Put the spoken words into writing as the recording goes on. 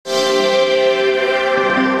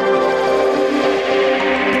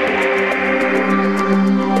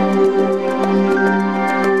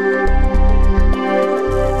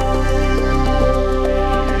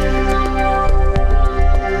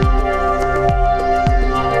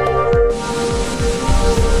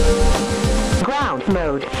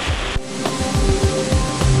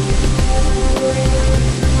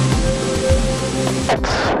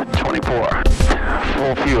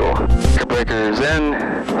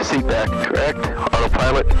Seat back, correct.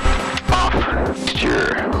 Autopilot, off. Steer,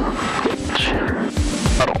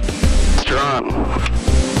 throttle. Steer on.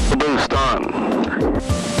 Boost on.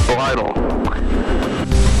 Full idle.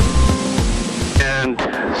 And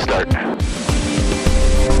start.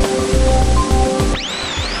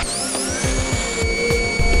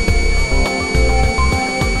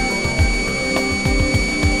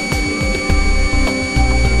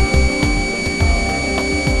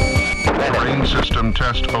 Brain system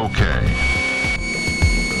test okay.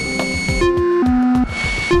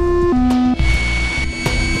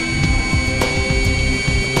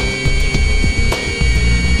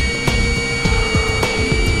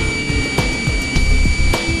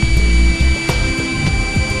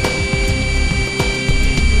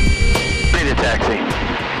 Need a taxi.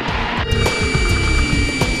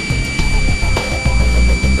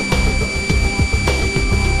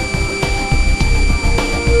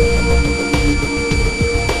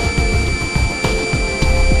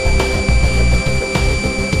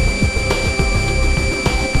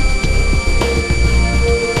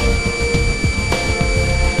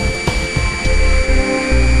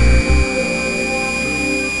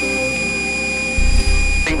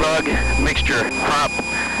 Bug, mixture, prop,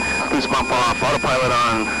 loose bump off, autopilot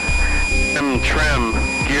on, trim,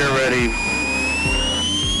 gear ready.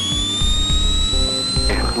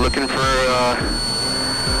 Looking for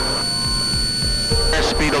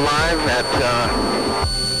airspeed alive at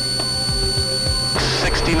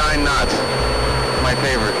 69 knots, my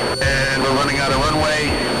favorite. And we're running out of runway,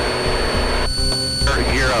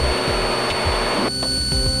 gear up.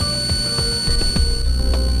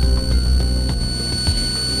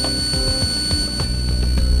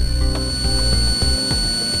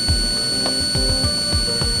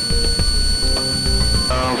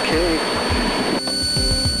 Okay,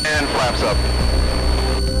 and flaps up.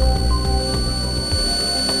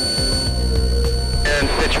 And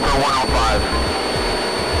pitch for 105.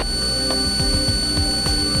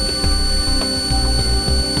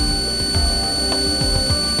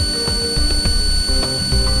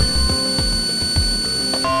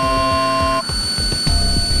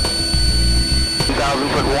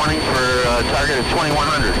 Foot warning for a target of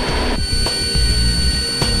 2100.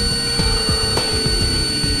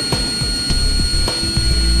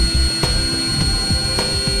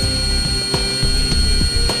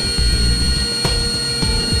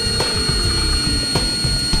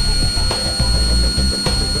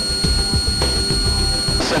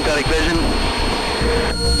 Synthetic vision.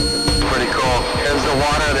 Pretty cool. There's the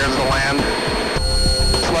water, there's the land.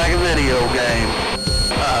 It's like a video game.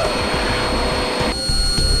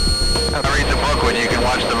 I read the book when you can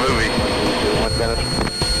watch the movie. 1 minute.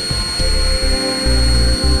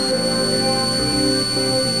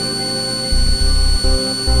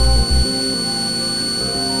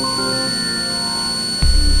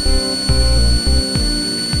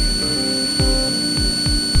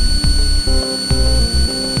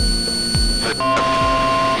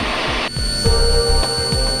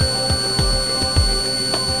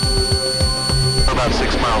 About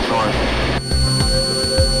 6 miles north.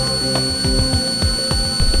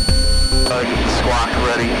 Squawk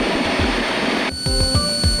ready.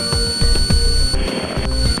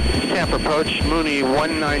 Camp approach, Mooney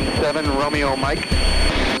 197 Romeo Mike.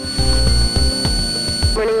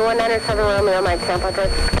 Mooney 197 Romeo Mike, camp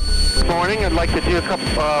approach. Good morning, I'd like to do a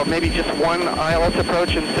couple, maybe just one ILS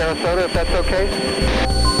approach in Sarasota, if that's okay.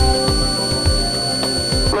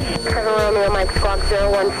 7 Romeo Mike, squawk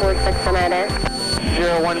 0146 on that air.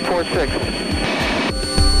 0146.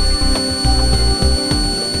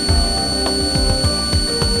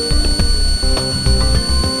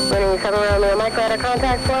 Running 7 Romeo Mike, radar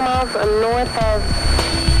contact 4 miles north of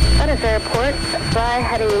Venice Airport. Fly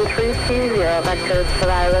heading 320, vectors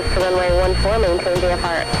fly list to runway 14, maintain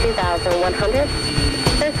VFR 2100.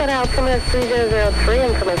 First set altimeter 3003,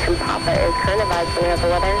 information Papa is current, advised when you have the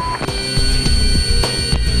weather.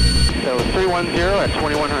 So 310 at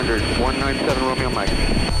 2100, 197 Romeo Mike.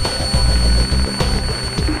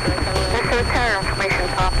 Mr. Tower, information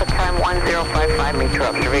Papa, time 1055, meter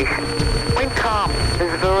observation. Wind calm,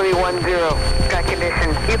 visibility 10, sky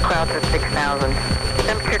conditions, few clouds at 6,000.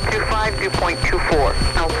 Temperature 25, dew point 24,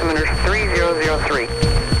 altimeter 3003.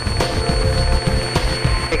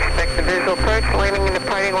 Expect the visual approach, landing and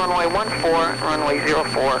departing runway 14, runway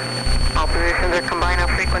 04. All positions are combined on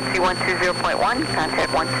frequency 120.1,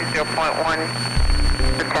 contact 120.1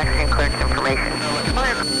 for taxi and clearance information.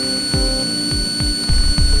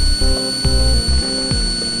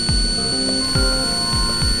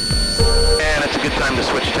 And it's a good time to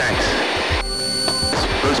switch tanks.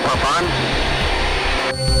 Boost pump on.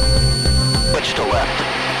 Switch to left.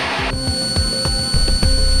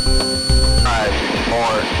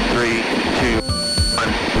 3, 2, 1,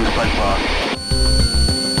 loose punch ball.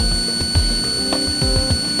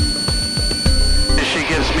 She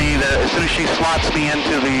gives me as soon as she slots me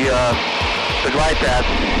into the glide path,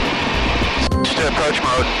 switch to approach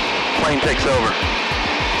mode, plane takes over.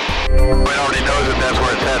 It already knows that that's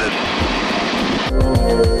where it's headed.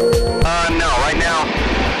 No, right now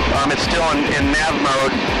it's still in nav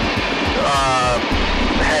mode,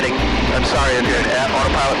 heading. I'm sorry, in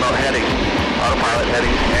autopilot mode heading. Autopilot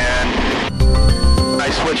heading, and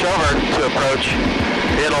I switch over to approach.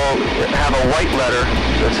 It'll have a white letter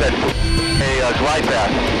that said a glide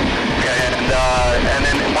path. Okay, and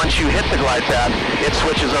then once you hit the glide path, it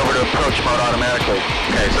switches over to approach mode automatically.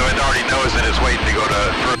 Okay, so it already knows that it's waiting to go to...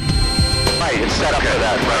 Right, it's set up for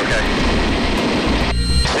that. Right. Okay.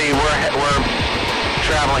 See, we're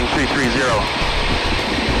traveling 330.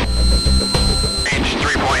 Range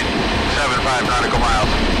 3.75 nautical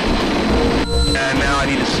miles. And now I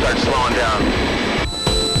need to start slowing down.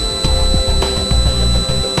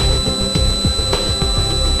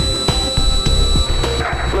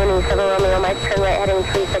 Mooney 7 Romeo Mike, turn right heading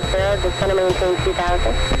 360, just want to maintain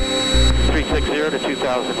 2000. 360 to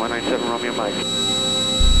 2000, 197 Romeo Mike.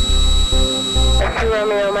 2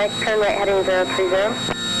 Romeo Mike, turn right heading 030.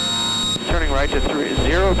 Turning right to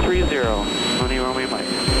 030, Mooney Romeo Mike.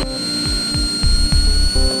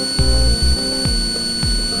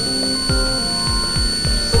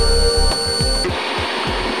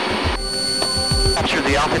 Capture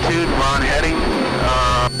the altitude, we're on heading,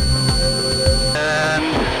 and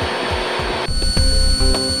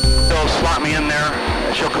she'll slot me in there.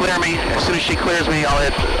 She'll clear me. As soon as she clears me, I'll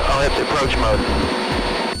hit the approach mode.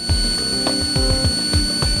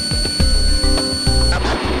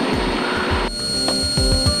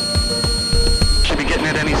 Should be getting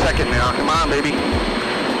it any second now. Come on, baby.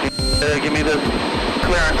 Give me the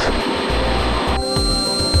clearance.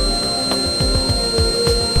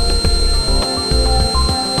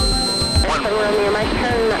 Romeo Mike,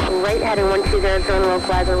 turn right heading 120, zone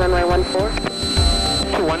localizer, runway 14.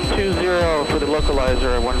 To 120 for the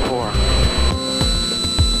localizer at 14.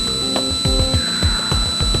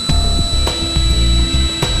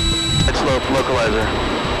 It's localizer.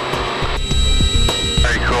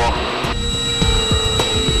 Very cool.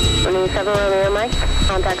 Mooney 7 Romeo Mike,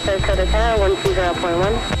 contact Sarasota Tower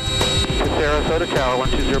 120.1. To Sarasota Tower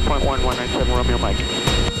 120.1, 197 Romeo Mike.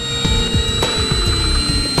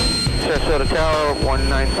 Sarasota Tower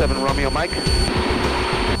 197 Romeo Mike.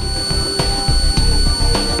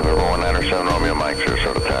 November 197 Romeo Mike,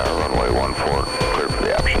 Sarasota Tower, runway 14, clear for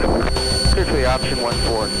the option. Clear for the option 14.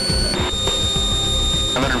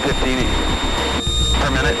 115 per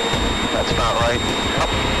minute. That's about right. Oh,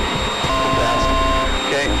 fast.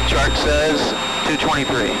 Okay, chart says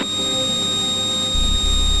 223.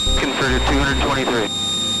 Looking for 223.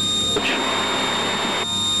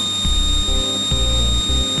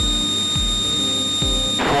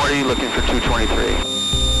 40, looking for 223.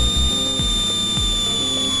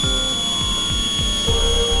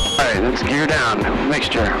 Alright, let's gear down.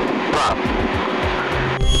 Mixture. Prop.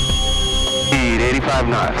 Speed 85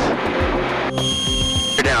 knots.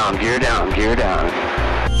 Gear down, gear down, gear down.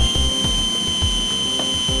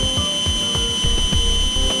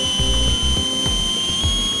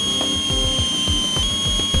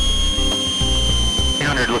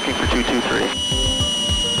 Looking for 223.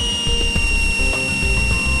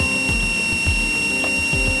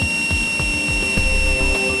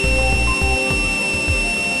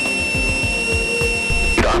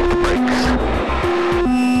 Get off the brakes.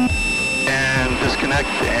 And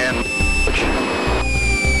disconnect and push.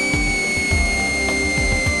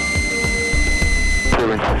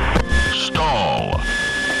 Stall.